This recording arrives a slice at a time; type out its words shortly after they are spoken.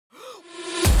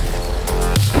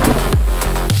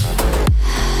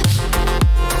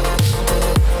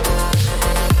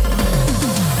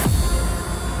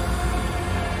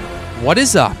What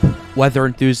is up, weather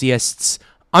enthusiasts?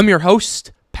 I'm your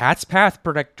host, Pat's Path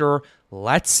Predictor.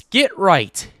 Let's get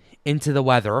right into the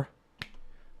weather.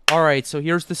 Alright, so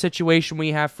here's the situation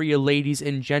we have for you, ladies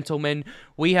and gentlemen.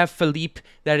 We have Phillipe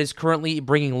that is currently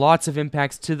bringing lots of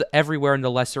impacts to everywhere in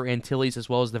the Lesser Antilles, as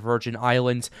well as the Virgin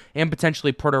Islands, and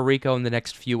potentially Puerto Rico in the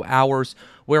next few hours.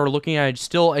 We're looking at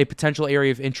still a potential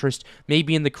area of interest,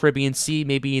 maybe in the Caribbean Sea,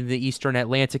 maybe in the Eastern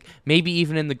Atlantic, maybe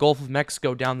even in the Gulf of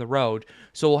Mexico down the road.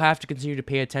 So we'll have to continue to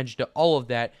pay attention to all of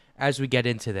that as we get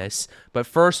into this. But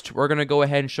first, we're going to go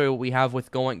ahead and show you what we have with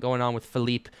going on with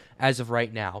Phillipe as of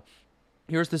right now.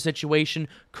 Here's the situation.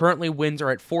 Currently, winds are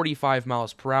at 45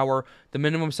 miles per hour. The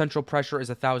minimum central pressure is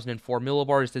 1,004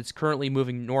 millibars. It's currently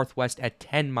moving northwest at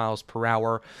 10 miles per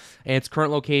hour. And its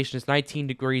current location is 19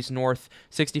 degrees north,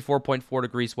 64.4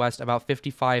 degrees west, about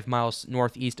 55 miles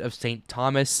northeast of St.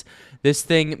 Thomas. This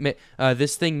thing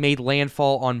made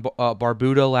landfall on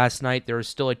Barbuda last night. There is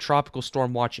still a tropical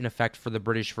storm watch in effect for the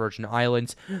British Virgin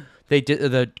Islands.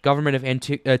 The government of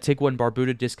Antigua and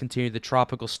Barbuda discontinued the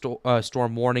tropical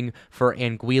storm warning for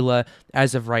Anguilla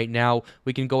as of right now.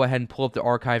 We can go ahead and pull up the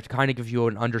archive to kind of give you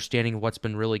an understanding of what's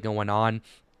been really going on,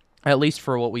 at least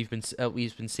for what we've been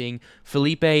seeing.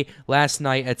 Phillipe last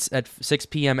night at 6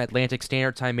 p.m. Atlantic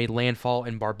Standard Time made landfall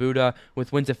in Barbuda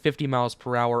with winds of 50 miles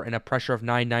per hour and a pressure of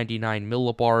 999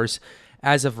 millibars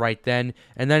as of right then,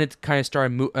 and then it kind of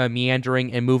started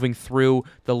meandering and moving through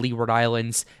the Leeward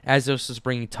Islands as this was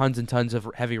bringing tons and tons of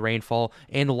heavy rainfall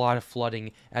and a lot of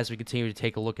flooding as we continue to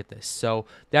take a look at this. So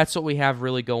that's what we have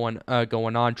really going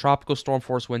on. Tropical storm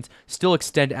force winds still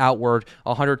extend outward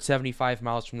 175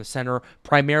 miles from the center,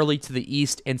 primarily to the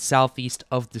east and southeast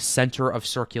of the center of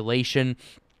circulation.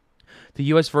 The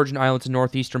U.S. Virgin Islands and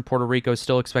northeastern Puerto Rico is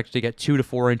still expected to get 2 to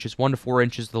 4 inches, 1 to 4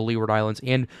 inches to the Leeward Islands,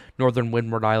 and northern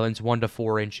Windward Islands, 1 to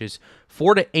 4 inches.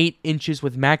 4 to 8 inches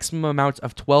with maximum amounts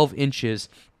of 12 inches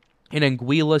in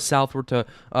Anguilla southward to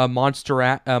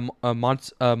Montserrat,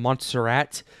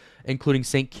 including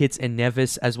St. Kitts and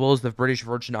Nevis, as well as the British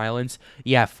Virgin Islands.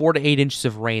 Yeah, 4 to 8 inches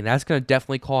of rain. That's going to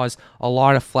definitely cause a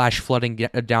lot of flash flooding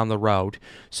down the road.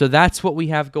 So that's what we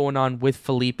have going on with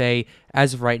Phillipe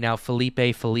as of right now.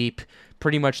 Phillipe,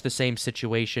 pretty much the same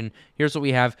situation. Here's what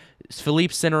we have.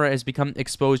 Phillipe Center has become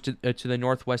exposed to the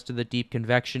northwest of the deep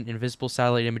convection. Invisible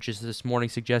satellite images this morning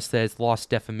suggest that it's lost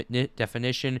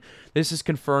definition. This is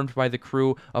confirmed by the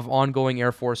crew of ongoing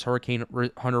Air Force Hurricane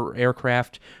Hunter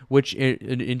aircraft, which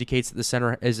indicates that the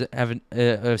center is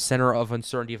a center of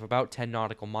uncertainty of about 10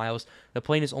 nautical miles. The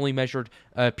plane has only measured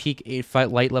peak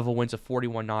light level winds of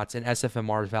 41 knots and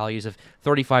SFMR values of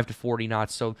 35 to 40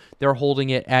 knots. So they're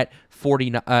holding it at 40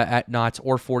 knots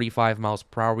or 45 miles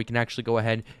per hour. We can actually go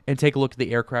ahead and take a look at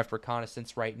the aircraft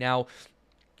reconnaissance right now.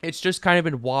 It's just kind of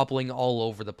been wobbling all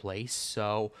over the place.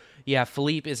 So, yeah,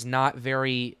 Phillipe is not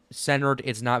very centered.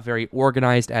 It's not very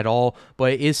organized at all,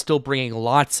 but it is still bringing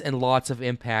lots and lots of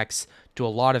impacts to a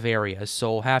lot of areas.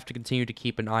 So we'll have to continue to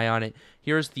keep an eye on it.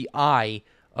 Here's the eye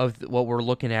of what we're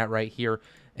looking at right here.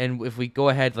 And if we go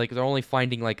ahead, like, they're only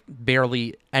finding, like,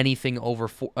 barely anything over,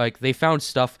 they found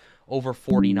stuff over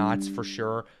 40 knots for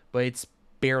sure, but it's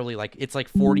barely, like, it's like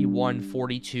 41,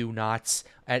 42 knots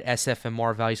at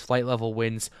SFMR values. Flight level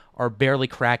winds are barely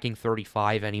cracking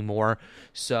 35 anymore.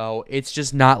 So it's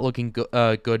just not looking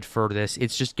good for this.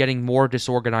 It's just getting more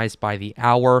disorganized by the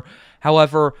hour.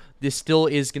 However, this still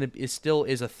is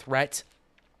a threat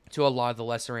to a lot of the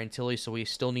Lesser Antilles, so we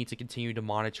still need to continue to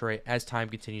monitor it as time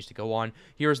continues to go on.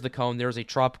 Here's the cone. There's a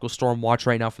tropical storm watch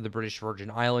right now for the British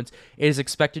Virgin Islands. It is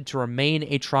expected to remain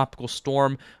a tropical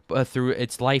storm through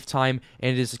its lifetime,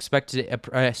 and it is expected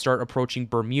to start approaching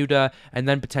Bermuda and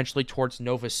then potentially towards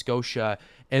Nova Scotia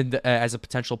and as a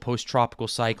potential post-tropical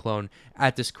cyclone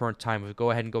at this current time. If we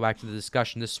go ahead and go back to the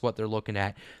discussion, this is what they're looking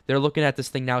at. They're looking at this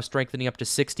thing now strengthening up to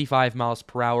 65 miles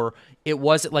per hour. It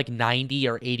was at like 90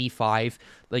 or 85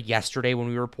 like yesterday when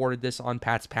we reported this on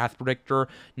Pat's Path Predictor.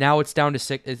 Now it's down to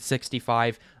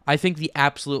 65. I think the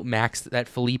absolute max that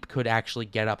Phillipe could actually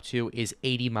get up to is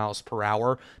 80 miles per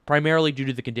hour, primarily due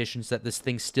to the conditions that this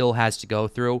thing still has to go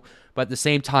through. But at the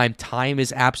same time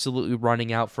is absolutely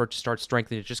running out for it to start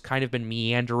strengthening. It's just kind of been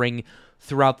meandering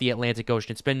throughout the Atlantic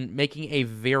Ocean. It's been making a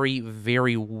very,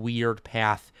 very weird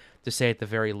path, to say at the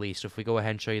very least. If we go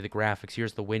ahead and show you the graphics,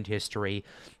 here's the wind history.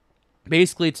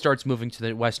 Basically, it starts moving to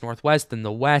the west-northwest, then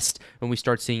the west, and we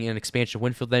start seeing an expansion of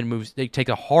wind field. Then they take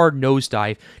a hard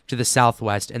nosedive to the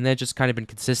southwest, and then just kind of been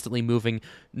consistently moving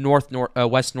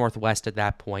west-northwest at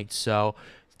that point. So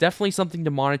definitely something to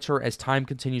monitor as time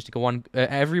continues to go on.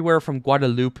 Everywhere from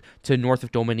Guadalupe to north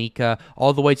of Dominica,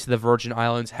 all the way to the Virgin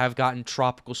Islands, have gotten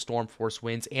tropical storm force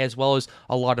winds, as well as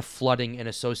a lot of flooding in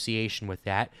association with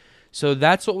that. So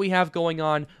that's what we have going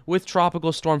on with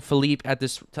Tropical Storm Phillipe at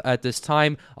this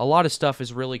time. A lot of stuff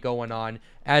is really going on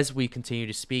as we continue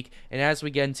to speak. And as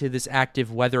we get into this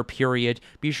active weather period,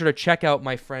 be sure to check out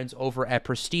my friends over at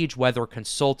Prestige Weather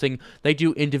Consulting. They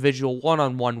do individual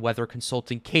one-on-one weather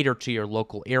consulting catered to your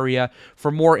local area.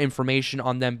 For more information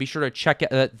on them, be sure to check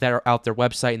out their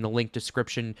website in the link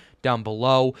description down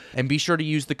below. And be sure to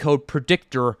use the code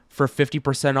PREDICTOR for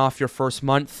 50% off your first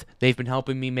month. They've been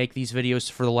helping me make these videos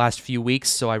for the last few weeks,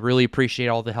 so I really appreciate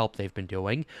all the help they've been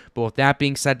doing. But with that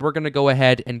being said, we're going to go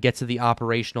ahead and get to the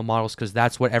operational models because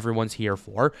that's what everyone's here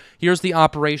for. Here's the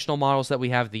operational models that we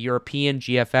have: the European,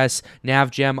 GFS,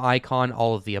 NavGem, Icon,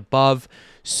 all of the above.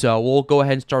 So we'll go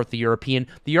ahead and start with the European.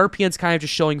 The European's kind of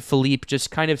just showing Phillipe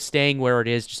just kind of staying where it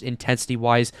is, just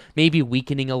intensity-wise, maybe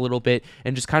weakening a little bit,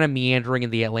 and just kind of meandering in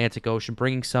the Atlantic Ocean,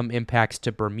 bringing some impacts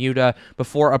to Bermuda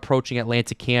before approaching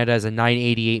Atlantic Canada as a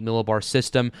 988 millibar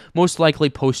system, most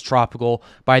likely post-tropical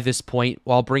by this point,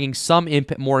 while bringing some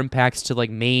more impacts to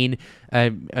like Maine,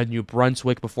 New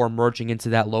Brunswick before merging into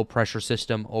that low-pressure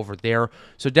system over there.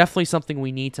 So definitely something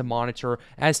we need to monitor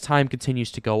as time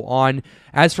continues to go on.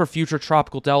 As for future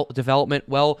tropical development,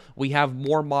 well, we have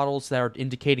more models that are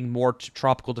indicating more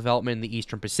tropical development in the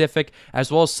Eastern Pacific,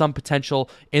 as well as some potential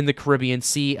in the Caribbean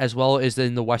Sea, as well as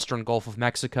in the Western Gulf of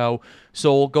Mexico.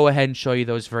 So we'll go ahead and show you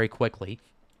those very quickly.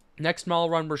 Next model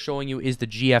run we're showing you is the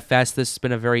GFS. This has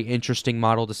been a very interesting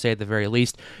model, to say at the very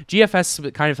least. GFS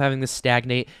is kind of having this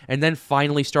stagnate and then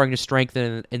finally starting to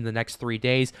strengthen in the next 3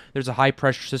 days. There's a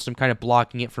high-pressure system kind of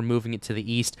blocking it from moving it to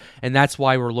the east, and that's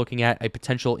why we're looking at a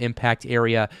potential impact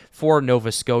area for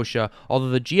Nova Scotia. Although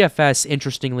the GFS,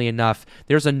 interestingly enough,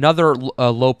 there's another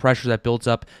low pressure that builds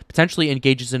up, potentially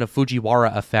engages in a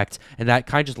Fujiwara effect, and that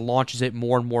kind of just launches it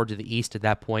more and more to the east at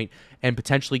that point, and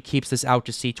potentially keeps this out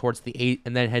to sea towards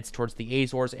and then heads towards the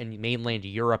Azores and mainland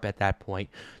Europe at that point.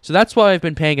 So that's what I've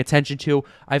been paying attention to.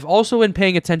 I've also been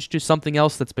paying attention to something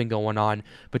else that's been going on.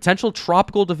 Potential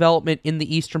tropical development in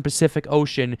the Eastern Pacific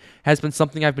Ocean has been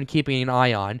something I've been keeping an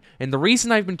eye on. And the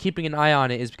reason I've been keeping an eye on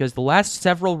it is because the last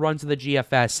several runs of the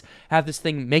GFS have this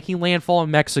thing making landfall in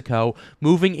Mexico,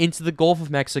 moving into the Gulf of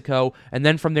Mexico, and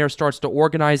then from there starts to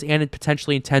organize and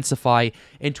potentially intensify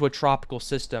into a tropical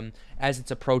system as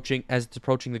it's approaching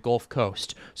the Gulf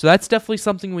Coast. So that's definitely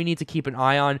something we need to keep an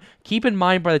eye on. Keep in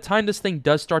mind, by the time this thing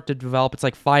does start to develop, it's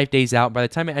like 5 days out. By the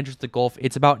time it enters the Gulf,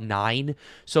 it's about 9.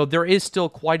 So there is still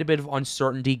quite a bit of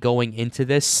uncertainty going into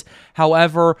this.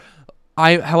 However,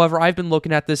 I've been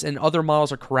looking at this, and other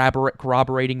models are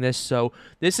corroborating this, so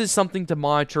this is something to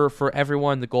monitor for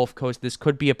everyone in the Gulf Coast. This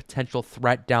could be a potential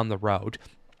threat down the road.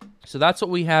 So that's what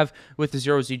we have with the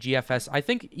 0Z GFS. I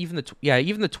think even the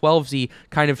 12Z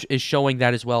kind of is showing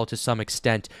that as well to some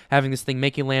extent, having this thing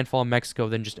making landfall in Mexico,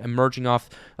 then just emerging off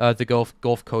the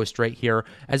Gulf Coast right here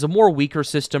as a more weaker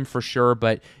system for sure,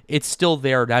 but it's still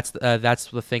there. That's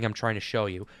the thing I'm trying to show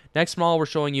you. Next model we're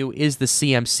showing you is the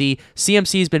CMC.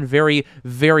 CMC has been very,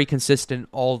 very consistent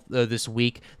all this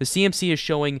week. The CMC is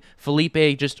showing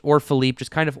Phillipe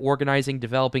just kind of organizing,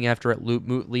 developing after it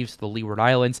leaves the Leeward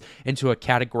Islands into a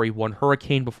Category 1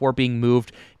 hurricane before being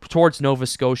moved towards Nova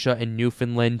Scotia and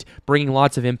Newfoundland, bringing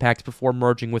lots of impacts before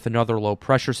merging with another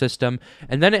low-pressure system.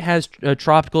 And then it has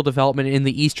tropical development in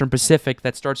the Eastern Pacific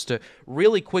that starts to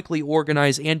really quickly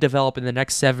organize and develop in the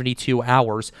next 72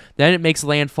 hours. Then it makes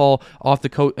landfall off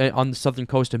the on the southern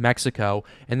coast of Mexico,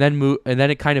 and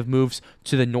then it kind of moves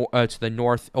to the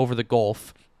north over the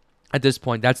Gulf. At this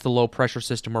point, that's the low-pressure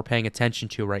system we're paying attention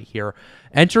to right here.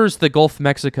 Enters the Gulf of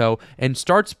Mexico and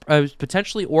starts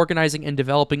potentially organizing and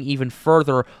developing even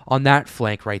further on that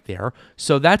flank right there.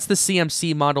 So that's the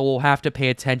CMC model we'll have to pay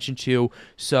attention to.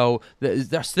 So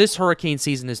this hurricane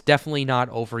season is definitely not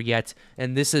over yet,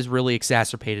 and this is really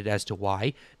exacerbated as to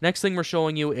why. Next thing we're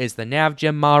showing you is the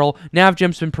NavGem model.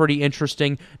 NavGem's been pretty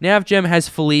interesting. NavGem has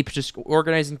Phillipe just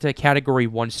organizing to Category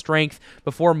 1 strength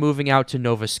before moving out to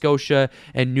Nova Scotia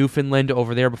and Newfoundland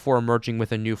over there before emerging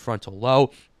with a new frontal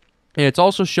low. And it's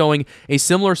also showing a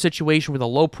similar situation with a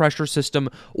low-pressure system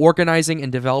organizing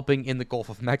and developing in the Gulf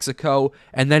of Mexico,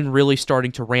 and then really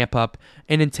starting to ramp up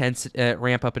in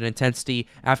intensity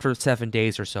after 7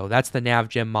 days or so. That's the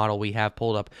NavGem model we have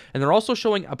pulled up. And they're also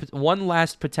showing one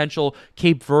last potential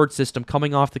Cape Verde system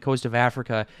coming off the coast of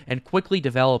Africa and quickly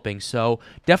developing. So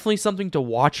definitely something to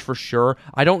watch for sure.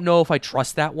 I don't know if I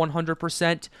trust that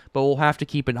 100%, but we'll have to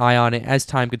keep an eye on it as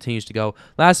time continues to go.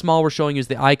 Last model we're showing you is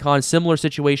the Icon. Similar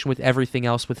situation with everything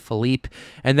else with Phillipe.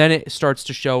 And then it starts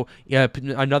to show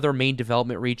another main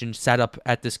development region set up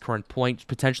at this current point.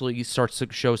 Potentially starts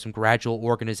to show some gradual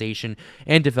organization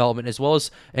and development, as well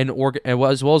as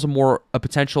a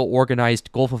potential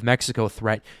organized Gulf of Mexico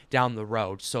threat down the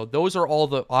road. So those are all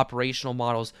the operational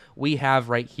models we have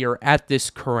right here at this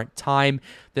current time.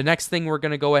 The next thing we're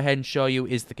going to go ahead and show you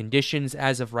is the conditions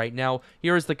as of right now.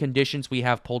 Here is the conditions we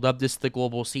have pulled up. This is the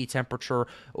global sea temperature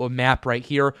map right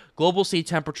here. Global sea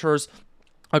temperatures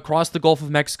across the Gulf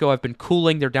of Mexico have been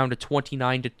cooling. They're down to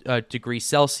 29 degrees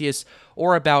Celsius,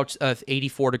 or about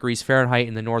 84 degrees Fahrenheit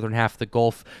in the northern half of the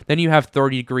Gulf. Then you have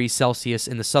 30 degrees Celsius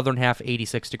in the southern half,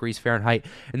 86 degrees Fahrenheit.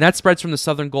 And that spreads from the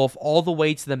southern Gulf all the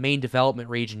way to the main development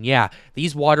region. Yeah,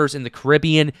 these waters in the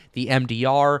Caribbean, the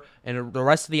MDR, and the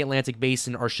rest of the Atlantic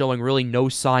Basin are showing really no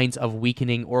signs of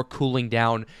weakening or cooling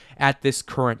down at this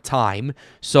current time.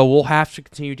 So we'll have to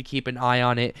continue to keep an eye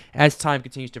on it as time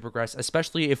continues to progress,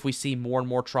 especially if we see more and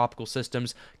more tropical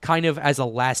systems kind of as a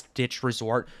last-ditch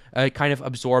resort, kind of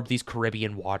absorb these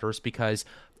Caribbean waters, because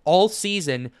all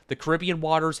season the Caribbean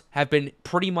waters have been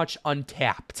pretty much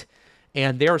untapped.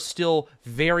 And they're still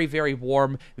very, very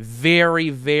warm, very,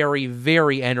 very,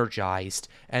 very energized.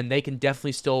 And they can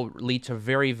definitely still lead to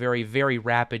very, very, very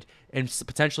rapid and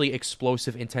potentially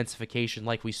explosive intensification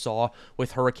like we saw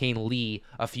with Hurricane Lee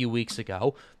a few weeks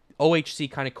ago.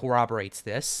 OHC kind of corroborates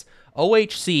this.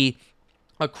 OHC,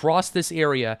 across this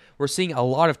area, we're seeing a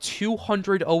lot of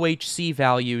 200 OHC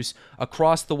values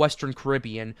across the Western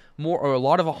Caribbean, a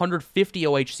lot of 150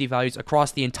 OHC values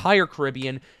across the entire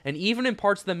Caribbean, and even in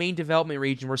parts of the main development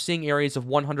region, we're seeing areas of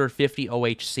 150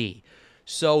 OHC.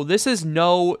 So this is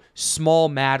no small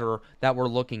matter that we're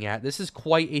looking at. This is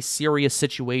quite a serious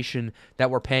situation that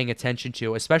we're paying attention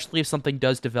to, especially if something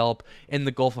does develop in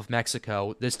the Gulf of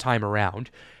Mexico this time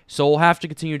around. So we'll have to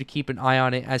continue to keep an eye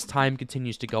on it as time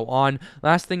continues to go on.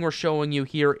 Last thing we're showing you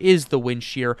here is the wind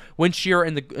shear. Wind shear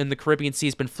in the Caribbean Sea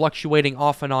has been fluctuating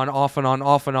off and on, off and on,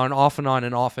 off and on, off and on,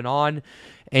 and off and on.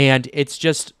 And it's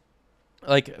just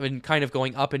like been kind of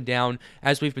going up and down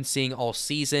as we've been seeing all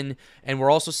season. And we're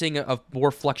also seeing a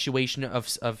more fluctuation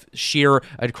of shear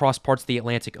across parts of the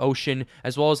Atlantic Ocean,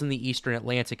 as well as in the Eastern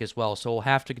Atlantic as well. So we'll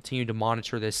have to continue to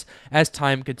monitor this as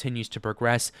time continues to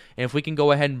progress. And if we can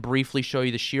go ahead and briefly show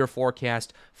you the shear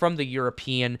forecast from the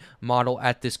European model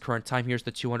at this current time. Here's the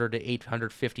 200 to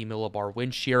 850 millibar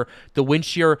wind shear. The wind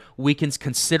shear weakens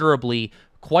considerably,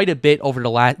 quite a bit, over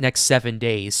the next 7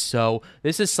 days. So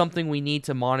this is something we need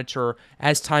to monitor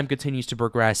as time continues to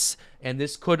progress, and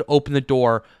this could open the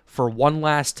door for one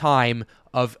last time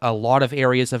of a lot of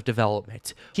areas of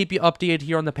development. Keep you updated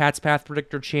here on the Pat's Path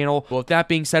Predictor channel. Well, with that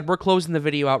being said, we're closing the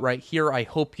video out right here. I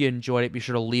hope you enjoyed it. Be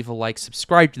sure to leave a like,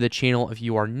 subscribe to the channel if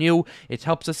you are new. It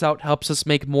helps us out, helps us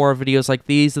make more videos like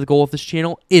these. The goal of this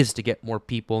channel is to get more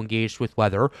people engaged with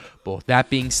weather. But with that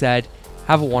being said,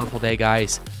 have a wonderful day,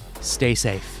 guys. Stay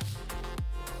safe.